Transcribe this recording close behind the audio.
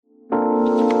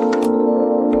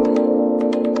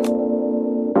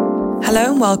Hello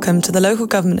and welcome to the Local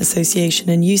Government Association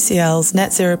and UCL's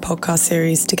Net Zero podcast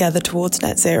series, Together Towards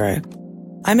Net Zero.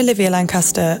 I'm Olivia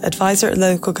Lancaster, advisor at the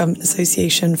Local Government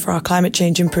Association for our Climate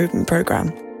Change Improvement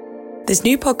Programme. This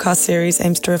new podcast series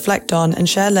aims to reflect on and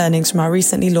share learnings from our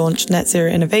recently launched Net Zero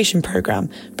Innovation Programme,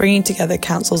 bringing together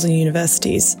councils and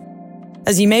universities.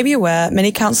 As you may be aware,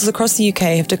 many councils across the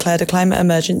UK have declared a climate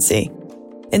emergency.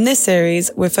 In this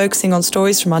series, we're focusing on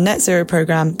stories from our Net Zero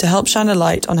programme to help shine a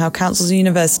light on how councils and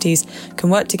universities can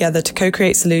work together to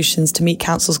co-create solutions to meet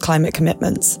councils' climate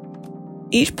commitments.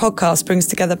 Each podcast brings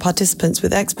together participants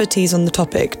with expertise on the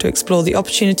topic to explore the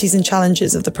opportunities and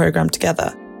challenges of the programme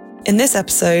together. In this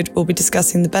episode, we'll be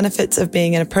discussing the benefits of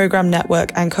being in a programme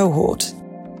network and cohort.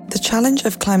 The challenge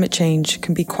of climate change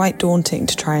can be quite daunting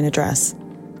to try and address.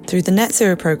 Through the Net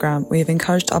Zero programme, we have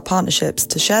encouraged our partnerships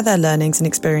to share their learnings and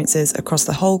experiences across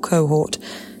the whole cohort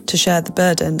to share the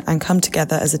burden and come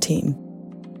together as a team.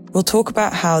 We'll talk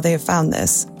about how they have found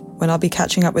this when I'll be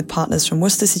catching up with partners from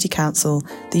Worcester City Council,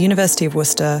 the University of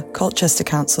Worcester, Colchester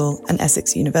Council and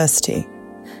Essex University.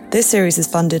 This series is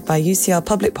funded by UCL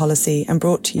Public Policy and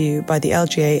brought to you by the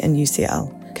LGA and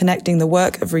UCL, connecting the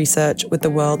work of research with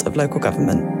the world of local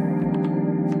government.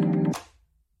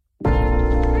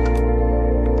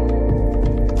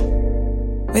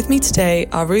 With me today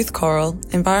are Ruth Correll,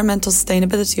 Environmental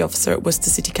Sustainability Officer at Worcester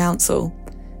City Council,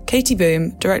 Katie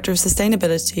Boom, Director of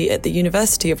Sustainability at the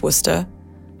University of Worcester,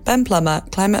 Ben Plummer,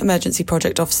 Climate Emergency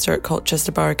Project Officer at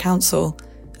Colchester Borough Council,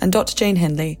 and Dr. Jane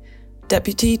Hindley,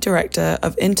 Deputy Director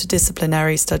of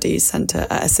Interdisciplinary Studies Centre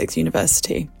at Essex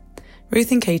University.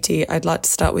 Ruth and Katie, I'd like to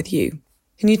start with you.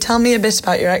 Can you tell me a bit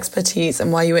about your expertise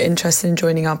and why you were interested in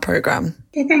joining our programme?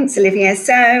 Okay, thanks, Olivia.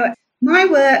 So my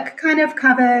work kind of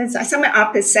covers, I sum it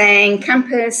up as saying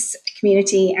campus,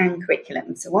 community and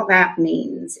curriculum. So what that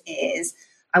means is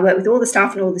I work with all the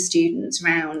staff and all the students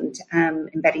around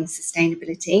embedding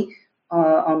sustainability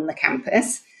on the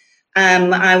campus.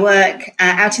 I work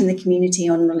out in the community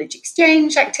on knowledge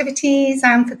exchange activities,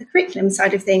 and for the curriculum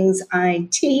side of things, I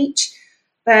teach.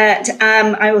 But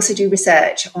I also do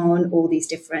research on all these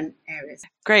different areas.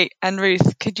 Great. And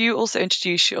Ruth, could you also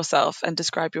introduce yourself and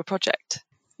describe your project?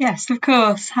 Yes, of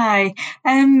course. Hi.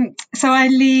 So I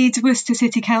lead Worcester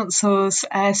City Council's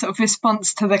sort of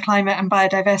response to the climate and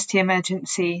biodiversity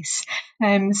emergencies.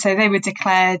 So they were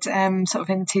declared sort of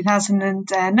in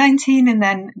 2019 and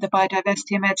then the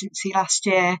biodiversity emergency last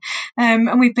year.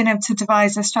 And we've been able to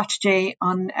devise a strategy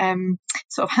on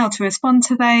sort of how to respond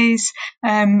to those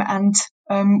and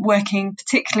working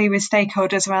particularly with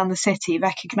stakeholders around the city,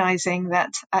 recognising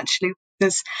that actually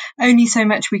there's only so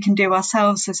much we can do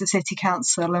ourselves as a city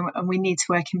council and we need to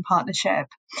work in partnership.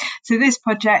 So this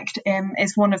project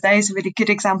is one of those, a really good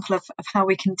example of how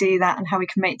we can do that and how we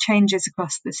can make changes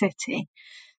across the city.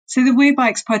 So the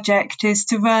WooBikes project is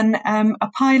to run a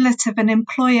pilot of an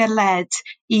employer-led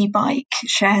e-bike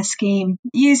share scheme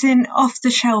using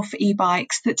off-the-shelf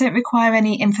e-bikes that don't require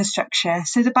any infrastructure.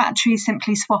 So the batteries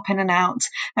simply swap in and out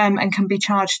and can be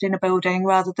charged in a building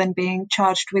rather than being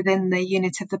charged within the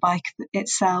unit of the bike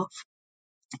itself.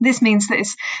 This means that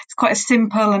it's quite a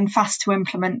simple and fast to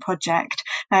implement project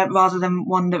rather than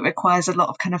one that requires a lot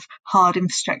of kind of hard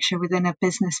infrastructure within a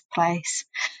business place.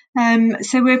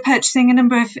 So we're purchasing a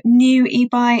number of new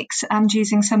e-bikes and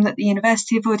using some that the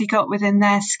university have already got within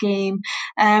their scheme,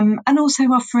 and also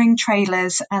offering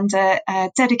trailers and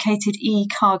a dedicated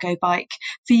e-cargo bike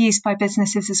for use by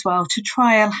businesses as well to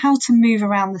trial how to move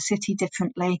around the city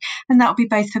differently, and that'll be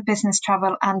both for business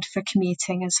travel and for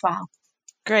commuting as well.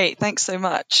 Great, thanks so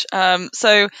much.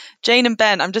 So Jane and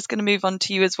Ben, I'm just going to move on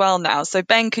to you as well now. So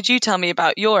Ben, could you tell me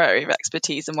about your area of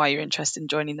expertise and why you're interested in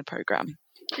joining the programme?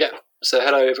 Yeah, so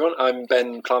hello everyone, I'm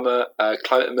Ben Plummer,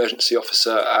 Climate Emergency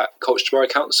Officer at Colchester Borough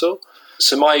Council.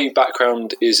 So my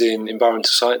background is in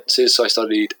environmental sciences, so I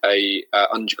studied a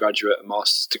undergraduate and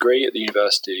master's degree at the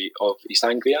University of East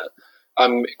Anglia.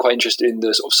 I'm quite interested in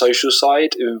the sort of social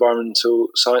side of environmental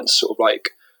science, sort of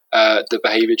like the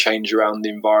behaviour change around the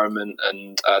environment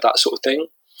and that sort of thing.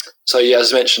 So yeah,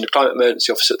 as I mentioned, the Climate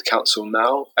Emergency Officer at the Council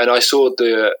now, and I saw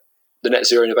the Net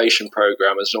Zero Innovation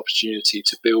Programme as an opportunity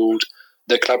to build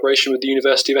the collaboration with the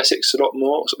University of Essex a lot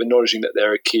more, sort of acknowledging that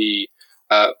they're a key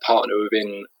partner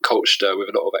within Colchester with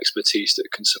a lot of expertise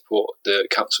that can support the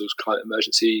Council's climate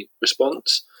emergency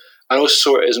response. I also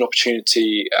saw it as an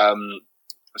opportunity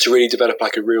to really develop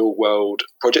like a real world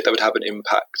project that would have an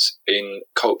impact in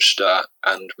Colchester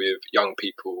and with young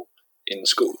people in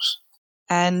schools.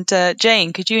 And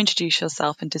Jane, could you introduce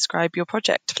yourself and describe your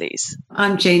project, please?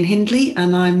 I'm Jane Hindley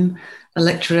and I'm a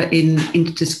lecturer in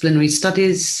interdisciplinary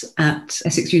studies at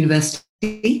Essex University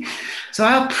So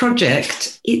our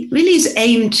project, it really is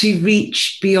aimed to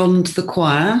reach beyond the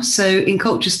choir. So in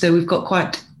Colchester, we've got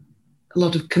quite a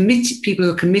lot of people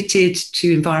who are committed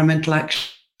to environmental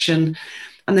action.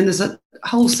 And then there's a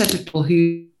whole set of people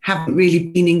who haven't really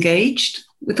been engaged.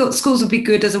 We thought schools would be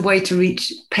good as a way to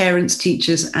reach parents,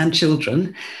 teachers and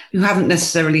children who haven't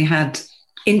necessarily had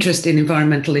interest in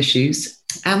environmental issues.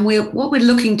 And what we're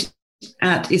looking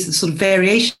at is the sort of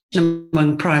variation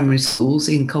among primary schools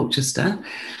in Colchester.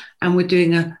 And we're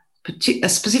doing a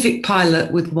specific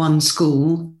pilot with one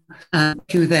school,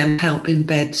 with them help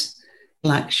embed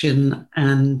action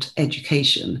and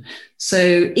education.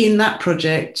 So in that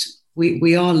project,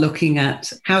 we are looking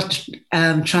at how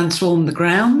to transform the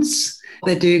grounds.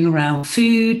 They're doing around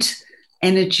food,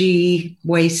 energy,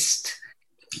 waste,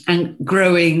 and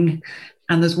growing,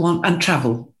 and there's one, and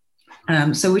travel.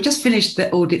 So we just finished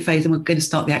the audit phase and we're going to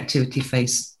start the activity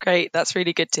phase. Great, that's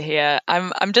really good to hear.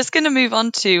 I'm just going to move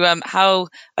on to how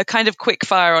a kind of quick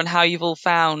fire on how you've all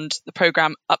found the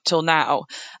programme up till now.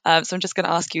 So I'm just going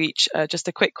to ask you each just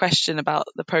a quick question about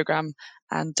the programme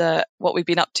and what we've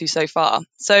been up to so far.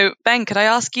 So Ben, could I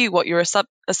ask you what your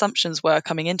assumptions were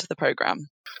coming into the programme?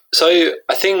 So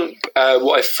I think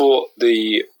what I thought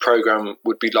the programme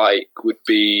would be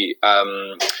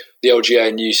the LGA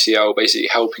and UCL basically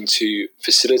helping to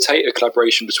facilitate a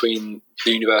collaboration between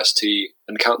the university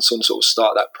and council and sort of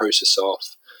start that process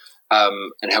off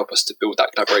and help us to build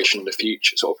that collaboration in the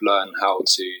future, sort of learn how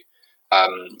to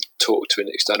talk to an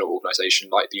external organisation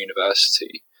like the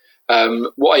university.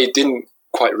 What I didn't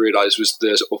quite realise was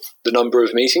the sort of the number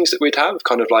of meetings that we'd have,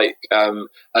 kind of like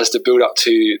as the build up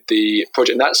to the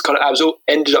project. And that's kind of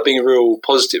ended up being a real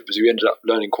positive because we ended up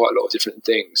learning quite a lot of different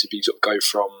things. If you sort of go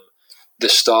from the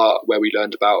start where we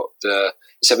learned about the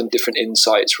 7 different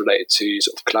insights related to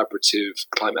sort of collaborative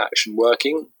climate action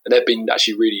working, and they've been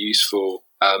actually really useful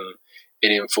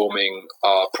in informing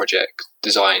our project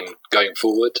design going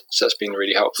forward. So that's been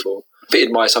really helpful.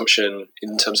 Fitted my assumption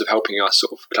in terms of helping us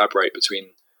sort of collaborate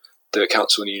between the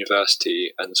council and the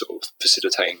university and sort of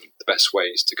facilitating the best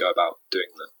ways to go about doing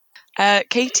that.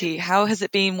 Katie, how has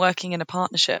it been working in a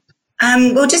partnership?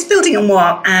 Well, just building on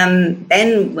what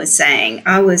Ben was saying,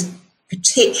 I was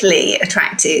particularly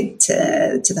attracted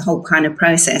to the whole kind of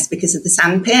process because of the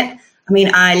sandpit. I mean,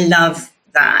 I love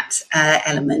that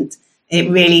element. It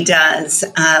really does.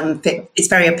 It's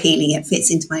very appealing. It fits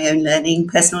into my own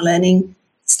personal learning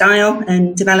style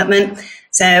and development.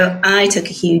 So I took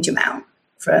a huge amount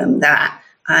from that.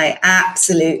 I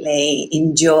absolutely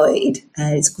enjoyed,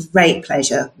 it's a great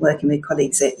pleasure working with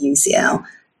colleagues at UCL.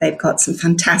 They've got some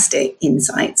fantastic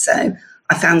insights. So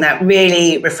I found that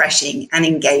really refreshing and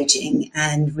engaging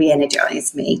and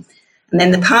re-energized me. And then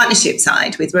the partnership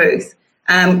side with Ruth.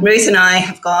 Ruth and I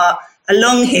have got a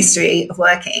long history of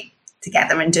working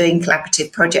together and doing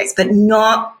collaborative projects, but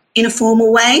not in a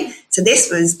formal way. So this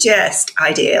was just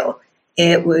ideal.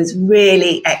 It was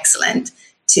really excellent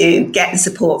to get the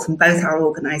support from both our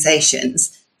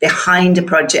organisations behind a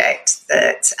project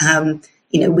that,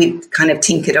 we'd kind of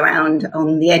tinkered around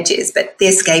on the edges, but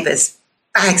this gave us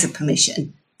bags of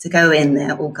permission to go in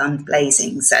there all guns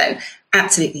blazing. So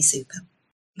absolutely super.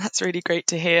 That's really great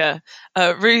to hear.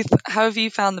 Ruth, how have you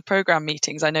found the programme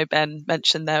meetings? I know Ben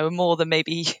mentioned there were more than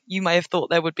maybe you may have thought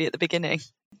there would be at the beginning.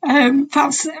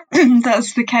 That's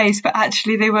the case, but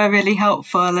actually they were really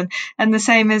helpful, and the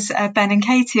same as Ben and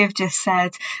Katie have just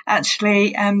said,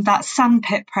 actually that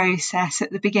sandpit process at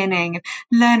the beginning,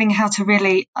 learning how to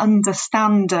really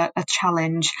understand a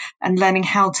challenge and learning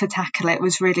how to tackle it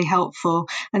was really helpful.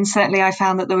 And certainly I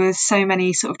found that there were so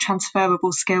many sort of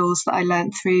transferable skills that I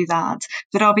learned through that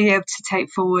I'll be able to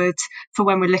take forward for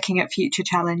when we're looking at future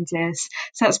challenges.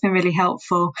 So that's been really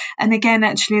helpful. And again,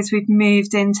 actually, as we've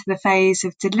moved into the phase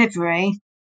of delivery,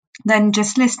 then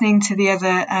just listening to the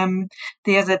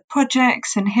other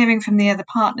projects and hearing from the other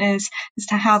partners as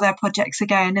to how their projects are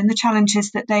going and the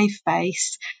challenges that they've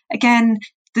faced. Again,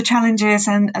 the challenges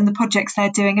and the projects they're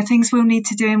doing are things we'll need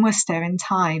to do in Worcester in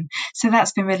time. So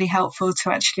that's been really helpful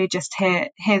to actually just hear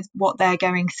what they're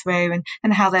going through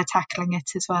and how they're tackling it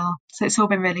as well. So it's all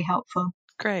been really helpful.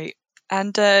 Great.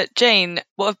 And Jane,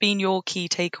 what have been your key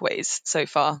takeaways so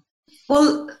far?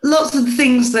 Well, lots of the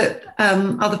things that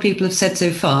other people have said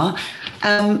so far.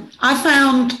 I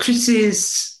found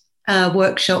Chris's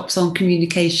workshops on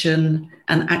communication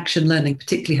and action learning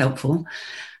particularly helpful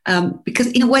because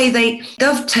in a way they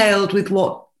dovetailed with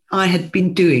what I had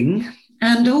been doing,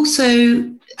 and also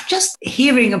just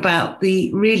hearing about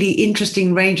the really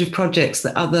interesting range of projects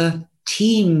that other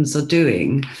teams are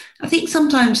doing. I think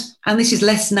sometimes, and this is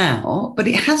less now, but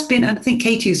it has been, and I think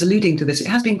Katie is alluding to this, it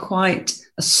has been quite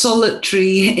a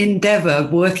solitary endeavour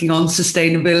working on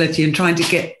sustainability and trying to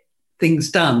get things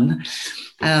done.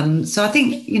 So I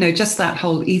think, just that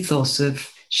whole ethos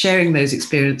of sharing those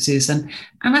experiences and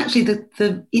actually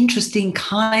the interesting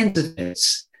kinds of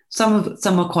bits. Some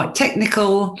are quite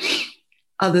technical,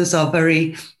 others are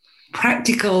very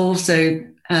practical. So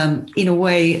in a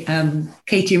way,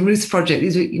 Katie and Ruth's project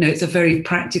is, it's a very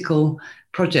practical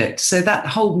project. So that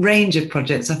whole range of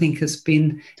projects, I think, has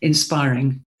been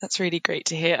inspiring. That's really great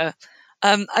to hear.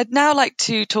 I'd now like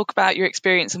to talk about your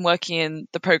experience in working in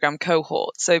the programme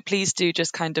cohort. So please do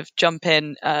just kind of jump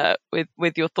in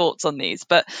with your thoughts on these.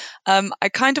 But I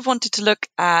kind of wanted to look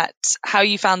at how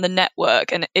you found the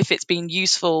network and if it's been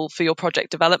useful for your project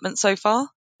development so far.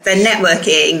 The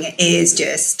networking is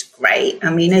just great.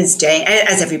 I mean, as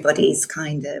everybody's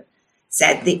kind of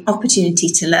said, the opportunity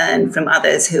to learn from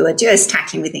others who are just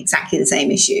tackling with exactly the same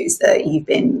issues that you've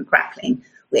been grappling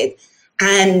with.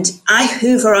 And I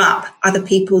hoover up other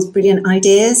people's brilliant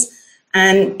ideas.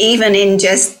 And even in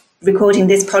just recording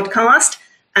this podcast,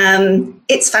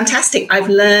 it's fantastic. I've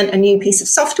learned a new piece of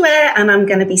software and I'm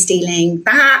going to be stealing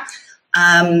that.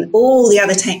 All the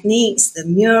other techniques, the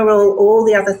mural, all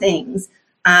the other things,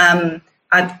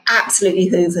 I've absolutely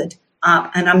hoovered up.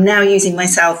 And I'm now using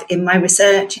myself in my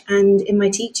research and in my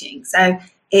teaching. So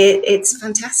it's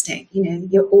fantastic.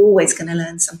 You're always going to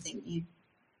learn something new.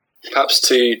 Perhaps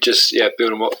to just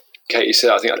build on what Katie said,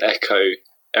 I think I'd echo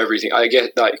everything. I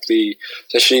get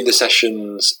especially the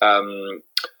sessions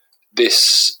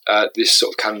this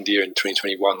sort of calendar year in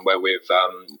 2021 where we've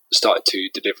started to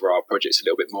deliver our projects a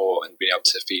little bit more and being able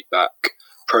to feedback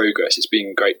progress. It's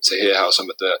been great to hear how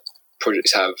some of the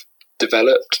projects have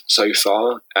developed so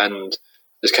far, and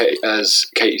as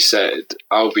Katie said,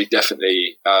 I'll be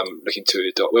definitely looking to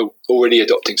adopt. We're already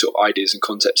adopting sort of ideas and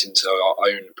concepts into our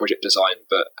own project design,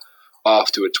 but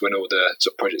afterwards, when all the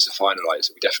sort of projects are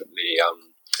finalised, we're definitely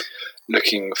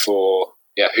looking for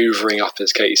hoovering up,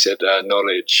 as Katie said,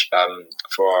 knowledge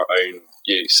for our own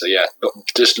use. So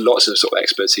just lots of sort of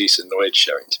expertise and knowledge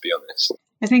sharing, to be honest.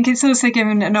 I think it's also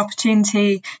given an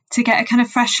opportunity to get a kind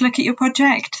of fresh look at your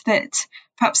project that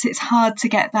perhaps it's hard to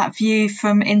get that view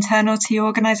from internal to your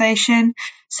organisation.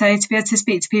 So to be able to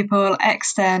speak to people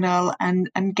external and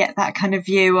get that kind of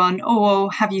view on,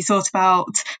 have you thought about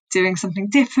doing something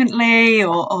differently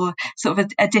or sort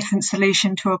of a different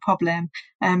solution to a problem?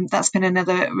 That's been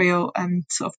another real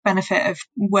sort of benefit of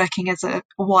working as a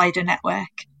wider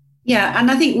network. Yeah,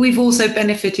 and I think we've also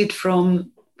benefited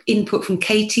from input from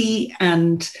Katie,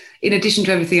 and in addition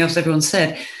to everything else everyone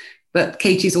said, but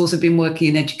Katie's also been working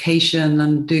in education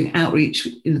and doing outreach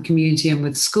in the community and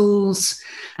with schools.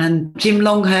 And Jim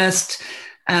Longhurst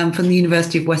from the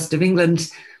University of West of England,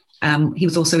 he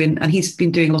was also and he's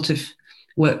been doing a lot of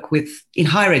work in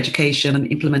higher education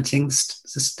and implementing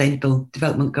sustainable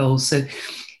development goals. So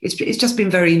it's just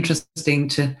been very interesting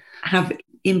to have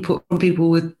input from people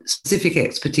with specific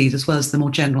expertise as well as the more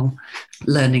general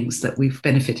learnings that we've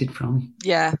benefited from.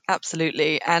 Yeah,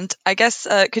 absolutely. And I guess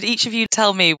could each of you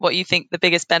tell me what you think the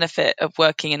biggest benefit of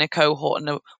working in a cohort and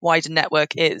a wider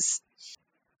network is?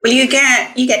 Well, you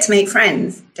get to make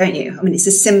friends, don't you? I mean, it's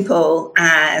as simple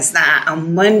as that.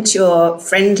 And once you're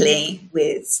friendly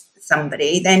with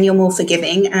somebody, then you're more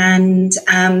forgiving and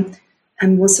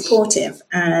more supportive.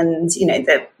 And,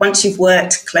 that once you've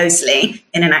worked closely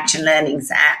in an action learning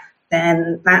set,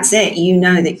 then that's it. You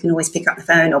know that you can always pick up the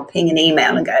phone or ping an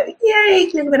email and go, yay,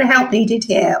 a little bit of help needed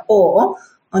here. Or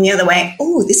on the other way,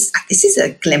 this is a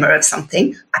glimmer of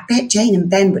something. I bet Jane and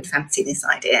Ben would fancy this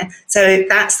idea. So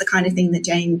that's the kind of thing that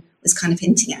Jane was kind of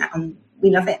hinting at. And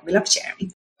we love it. We love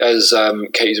sharing. As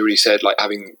Katie's already said,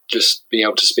 being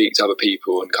able to speak to other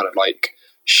people and kind of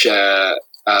share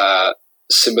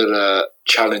similar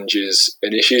challenges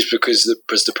and issues because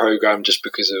the program, just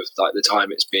because of the time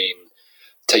it's been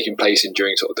taking place in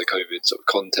during sort of the COVID sort of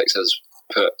context, has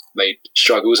made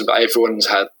struggles, and everyone's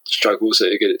had struggles. So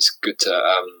it's good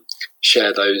to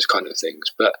share those kind of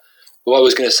things. But what I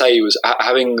was going to say was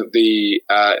having the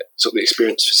sort of the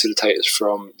experienced facilitators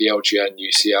from the LGN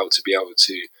UCL to be able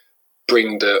to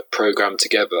bring the program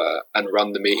together and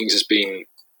run the meetings has been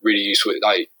really useful.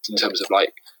 In terms of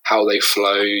how they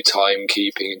flow,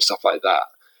 timekeeping and stuff like that.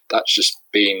 That's just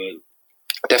been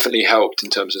definitely helped in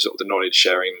terms of sort of the knowledge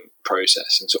sharing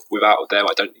process. And so without them,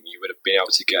 I don't think you would have been able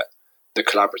to get the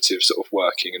collaborative sort of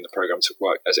working in the program to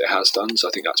work as it has done. So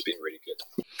I think that's been really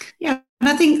good. Yeah, and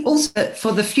I think also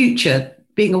for the future,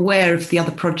 being aware of the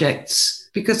other projects,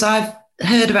 because I've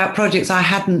heard about projects I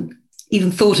hadn't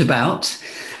even thought about.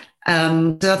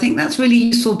 So I think that's really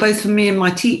useful both for me and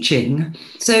my teaching.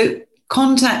 So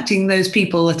contacting those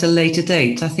people at a later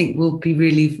date, I think will be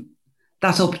really,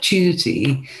 that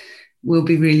opportunity will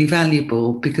be really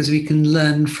valuable, because we can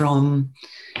learn from,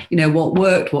 what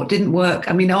worked, what didn't work.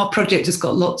 I mean, our project has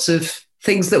got lots of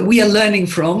things that we are learning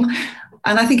from.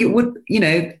 And I think it would,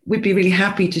 we'd be really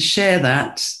happy to share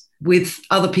that with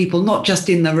other people, not just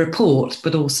in the report,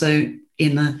 but also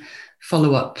in the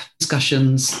follow-up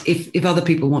discussions if other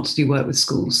people want to do work with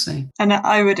schools. So. And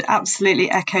I would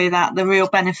absolutely echo that. The real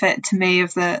benefit to me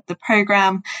of the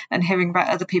programme and hearing about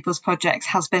other people's projects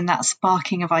has been that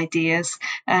sparking of ideas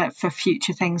for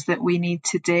future things that we need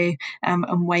to do,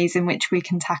 and ways in which we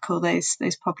can tackle those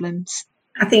problems.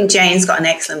 I think Jane's got an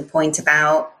excellent point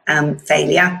about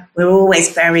failure. We're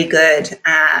always very good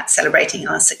at celebrating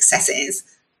our successes,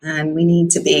 and we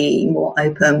need to be more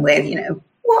open with,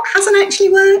 what hasn't actually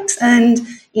worked. And,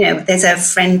 there's a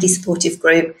friendly, supportive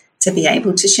group to be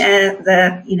able to share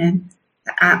the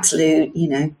absolute,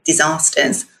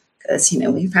 disasters, because,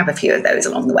 we have a few of those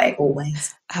along the way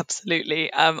always.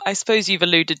 Absolutely. I suppose you've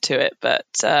alluded to it, but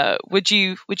would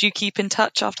you keep in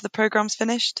touch after the programme's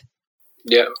finished?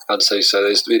 Yeah, I'd say so.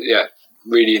 There's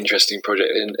really interesting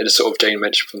project, and sort of Jane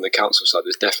mentioned from the council side.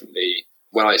 There's definitely,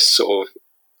 when I sort of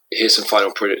hear some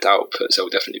final project outputs, there will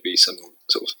definitely be some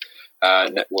sort of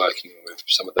networking with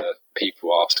some of the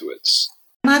people afterwards.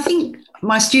 And I think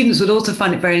my students would also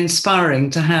find it very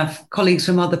inspiring to have colleagues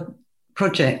from other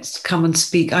projects come and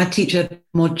speak. I teach a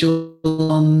module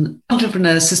on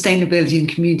entrepreneurs, sustainability and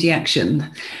community action,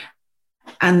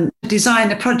 and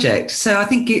design a project. So I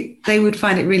think they would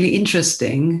find it really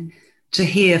interesting to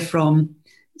hear from,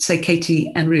 say,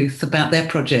 Katie and Ruth about their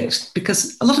projects,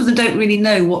 because a lot of them don't really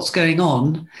know what's going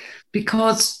on,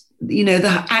 because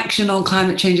the action on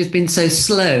climate change has been so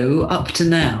slow up to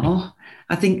now.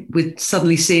 I think we're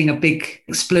suddenly seeing a big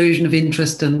explosion of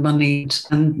interest and money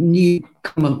and new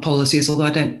government policies, although I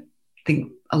don't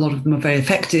think a lot of them are very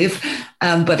effective.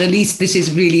 But at least this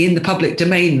is really in the public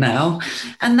domain now.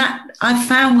 And that I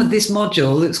found with this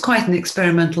module, it's quite an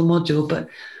experimental module, but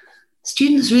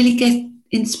students really get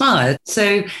inspired.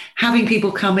 So having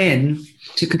people come in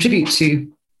to contribute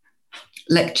to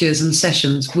lectures and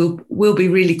sessions will be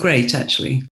really great,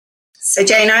 actually. So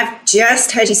Jane, I've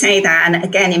just heard you say that, and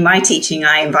again in my teaching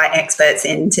I invite experts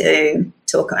in to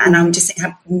talk, and I'm just thinking,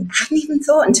 I haven't even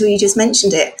thought until you just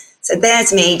mentioned it. So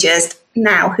there's me just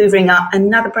now hoovering up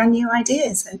another brand new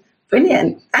idea. So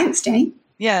brilliant. Thanks, Jane.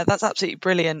 Yeah, that's absolutely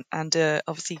brilliant, and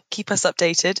obviously keep us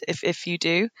updated if you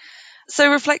do. So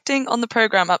reflecting on the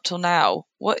programme up till now,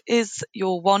 what is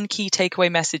your one key takeaway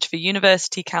message for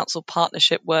University Council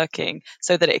partnership working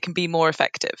so that it can be more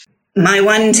effective? My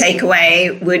one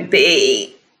takeaway would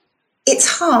be, it's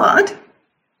hard.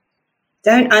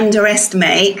 Don't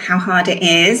underestimate how hard it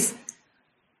is.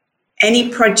 Any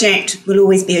project will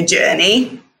always be a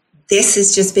journey. This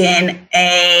has just been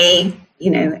a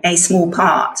small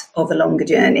part of a longer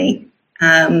journey.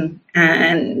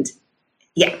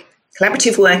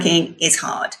 Collaborative working is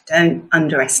hard. Don't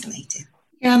underestimate it.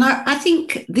 Yeah, and I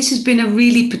think this has been a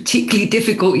really particularly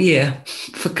difficult year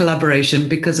for collaboration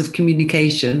because of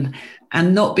communication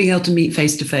and not being able to meet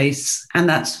face to face. And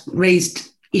that's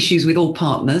raised issues with all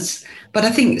partners. But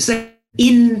I think so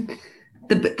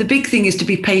the big thing is to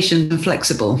be patient and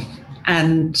flexible,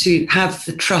 and to have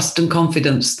the trust and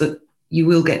confidence that you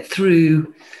will get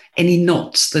through any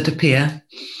knots that appear,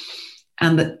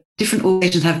 and that different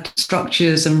organizations have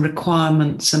structures and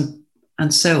requirements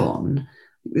and so on.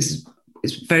 This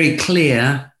is very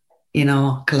clear in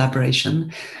our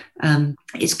collaboration.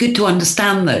 It's good to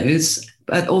understand those,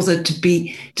 but also to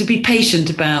be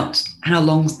patient about how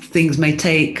long things may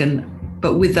take,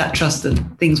 but with that trust that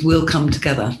things will come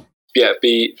together. Yeah,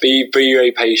 be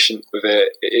very patient with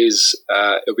it.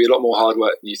 It'll be a lot more hard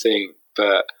work than you think,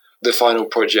 but the final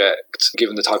project,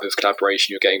 given the type of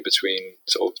collaboration you're getting between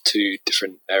sort of two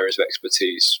different areas of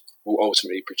expertise, will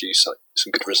ultimately produce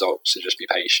some good results. So just be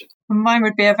patient. Mine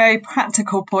would be a very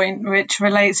practical point, which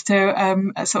relates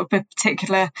to a sort of a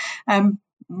particular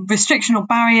restriction or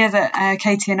barrier that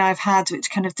Katie and I have had,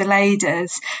 which kind of delayed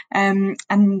us. And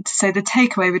so the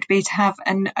takeaway would be to have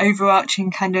an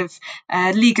overarching kind of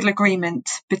legal agreement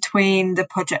between the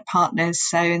project partners.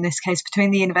 So in this case,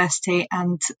 between the university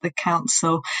and the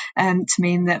council, to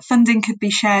mean that funding could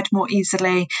be shared more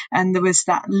easily, and there was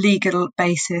that legal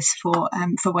basis for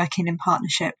working in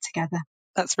partnership together.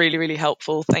 That's really, really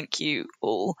helpful. Thank you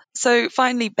all. So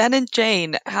finally, Ben and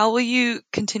Jane, how will you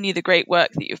continue the great work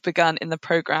that you've begun in the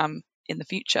programme in the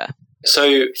future?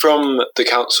 So from the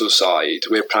council side,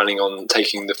 we're planning on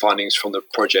taking the findings from the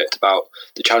project about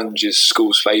the challenges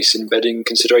schools face in embedding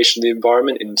consideration of the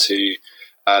environment into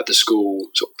the school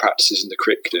sort of practices and the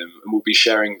curriculum, and we'll be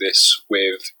sharing this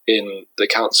within the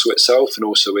council itself and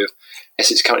also with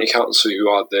Essex County Council, who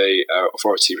are the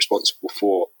authority responsible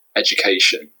for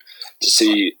education, to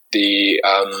see the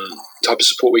type of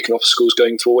support we can offer schools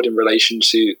going forward in relation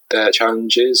to their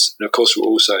challenges. And of course, we'll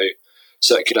also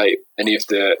circulate any of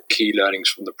the key learnings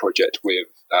from the project with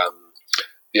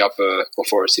the other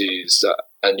authorities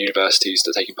and universities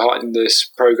that are taking part in this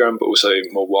programme, but also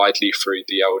more widely through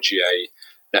the LGA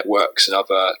networks and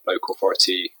other local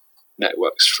authority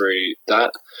networks through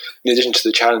that. In addition to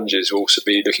the challenges, we'll also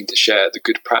be looking to share the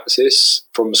good practice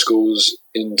from schools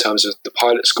in terms of the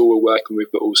pilot school we're working with,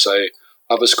 but also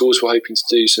other schools we're hoping to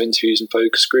do some interviews and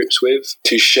focus groups with,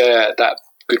 to share that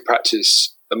good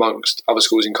practice amongst other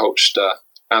schools in Colchester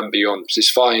and beyond. Because it's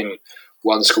fine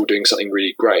one school doing something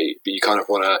really great, but you kind of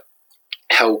want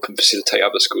to help and facilitate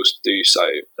other schools to do so.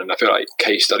 And I feel like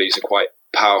case studies are quite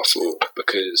powerful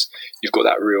because you've got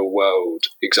that real world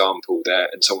example there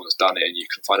and someone's done it and you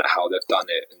can find out how they've done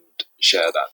it and share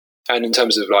that. And in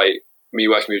terms of like me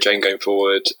working with Jane going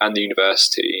forward and the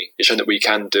university, it's shown that we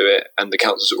can do it, and the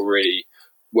council's already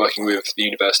working with the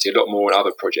university a lot more on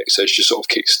other projects. So it's just sort of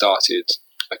kick-started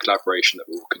a collaboration that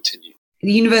will continue.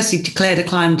 The university declared a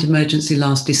climate emergency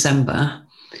last December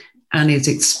and is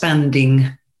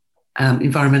expanding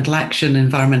environmental action,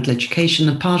 environmental education,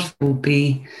 and part of it will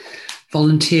be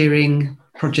volunteering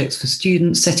projects for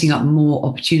students, setting up more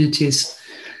opportunities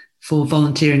for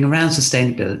volunteering around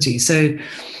sustainability. So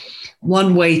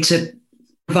one way to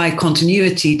provide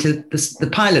continuity to the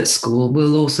pilot school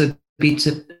will also be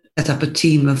to set up a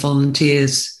team of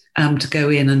volunteers to go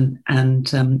in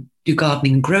and do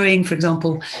gardening and growing, for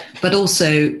example, but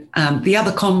also the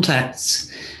other contacts,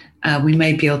 we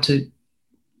may be able to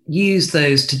use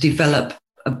those to develop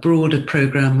a broader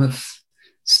programme of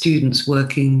students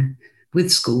working with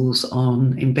schools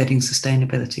on embedding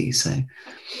sustainability. So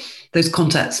those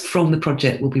contacts from the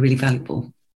project will be really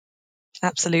valuable.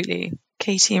 Absolutely.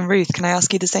 Katie and Ruth, can I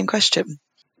ask you the same question?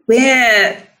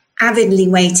 We're avidly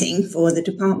waiting for the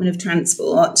Department of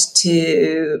Transport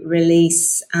to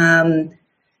release the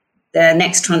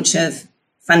next tranche of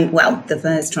the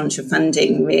first tranche of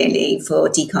funding really for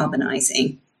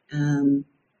decarbonising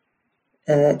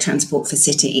transport for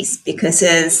cities, because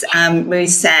as Ruth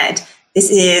said,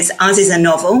 ours is a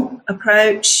novel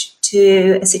approach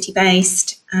to a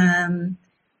city-based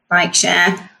bike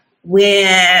share.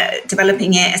 We're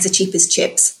developing it as a cheapest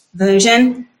chips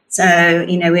version. So,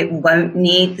 it won't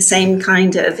need the same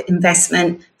kind of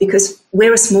investment because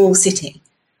we're a small city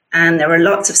and there are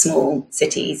lots of small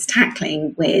cities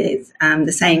tackling with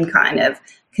the same kind of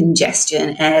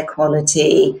congestion, air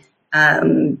quality,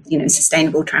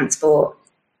 sustainable transport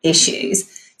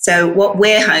issues. So what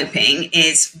we're hoping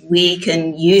is we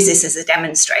can use this as a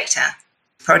demonstrator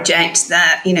project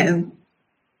that,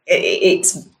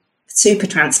 it's super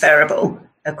transferable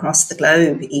across the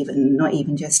globe, even not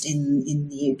even just in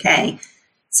the UK.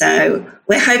 So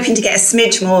we're hoping to get a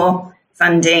smidge more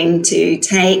funding to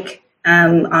take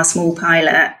our small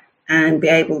pilot and be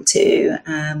able to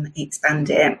expand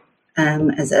it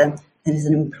as an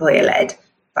employer-led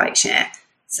bike share.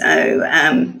 So,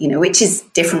 which is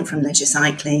different from leisure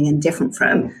cycling and different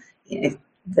from,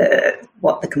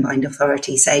 what the combined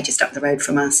authorities say just up the road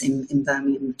from us in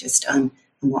Birmingham, just on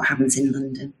what happens in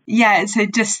London. Yeah, so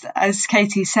just as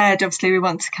Katie said, obviously we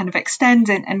want to kind of extend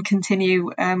and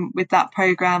continue with that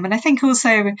programme. And I think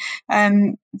also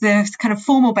the kind of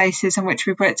formal basis on which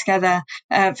we've worked together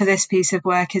for this piece of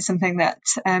work is something that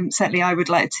certainly I would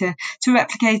like to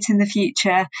replicate in the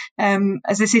future.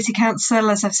 As a city council,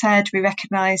 as I've said, we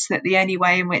recognise that the only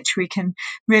way in which we can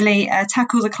really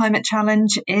tackle the climate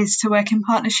challenge is to work in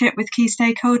partnership with key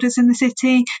stakeholders in the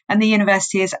city, and the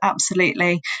university is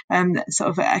absolutely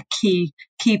sort of a key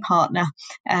partner.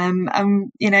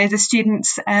 The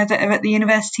students that are at the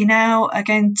university now are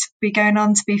going to be going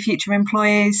on to be future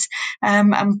employees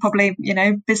and probably,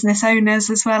 business owners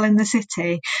as well in the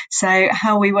city. So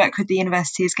how we work with the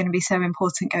university is going to be so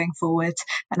important going forward.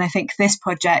 And I think this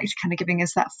project kind of giving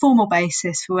us that formal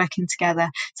basis for working together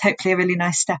is hopefully a really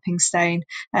nice stepping stone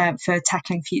for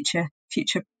tackling future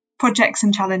projects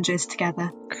and challenges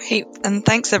together. Great. And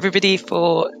thanks everybody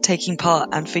for taking part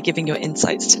and for giving your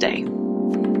insights today.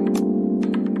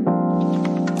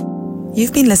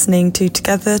 You've been listening to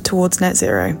Together Towards Net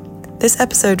Zero. This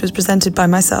episode was presented by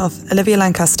myself, Olivia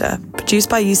Lancaster, produced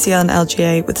by UCL and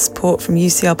LGA with support from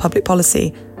UCL Public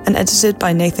Policy, and edited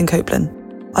by Nathan Copeland.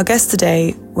 Our guests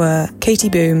today were Katie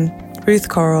Boom, Ruth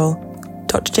Correll,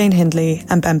 Dr. Jane Hindley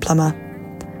and Ben Plummer.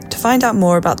 To find out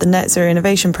more about the Net Zero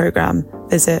Innovation Programme,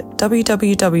 visit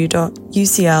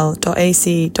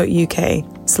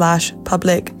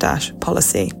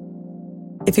www.ucl.ac.uk/public-policy.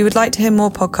 If you would like to hear more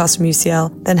podcasts from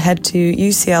UCL, then head to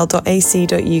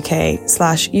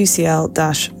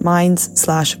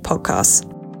ucl.ac.uk/UCL-minds/podcasts.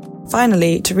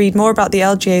 Finally, to read more about the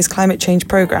LGA's climate change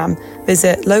programme,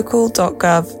 visit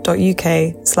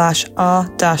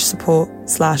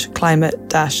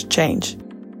local.gov.uk/r-support/climate-change.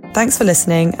 Thanks for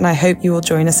listening, and I hope you will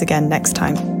join us again next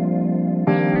time.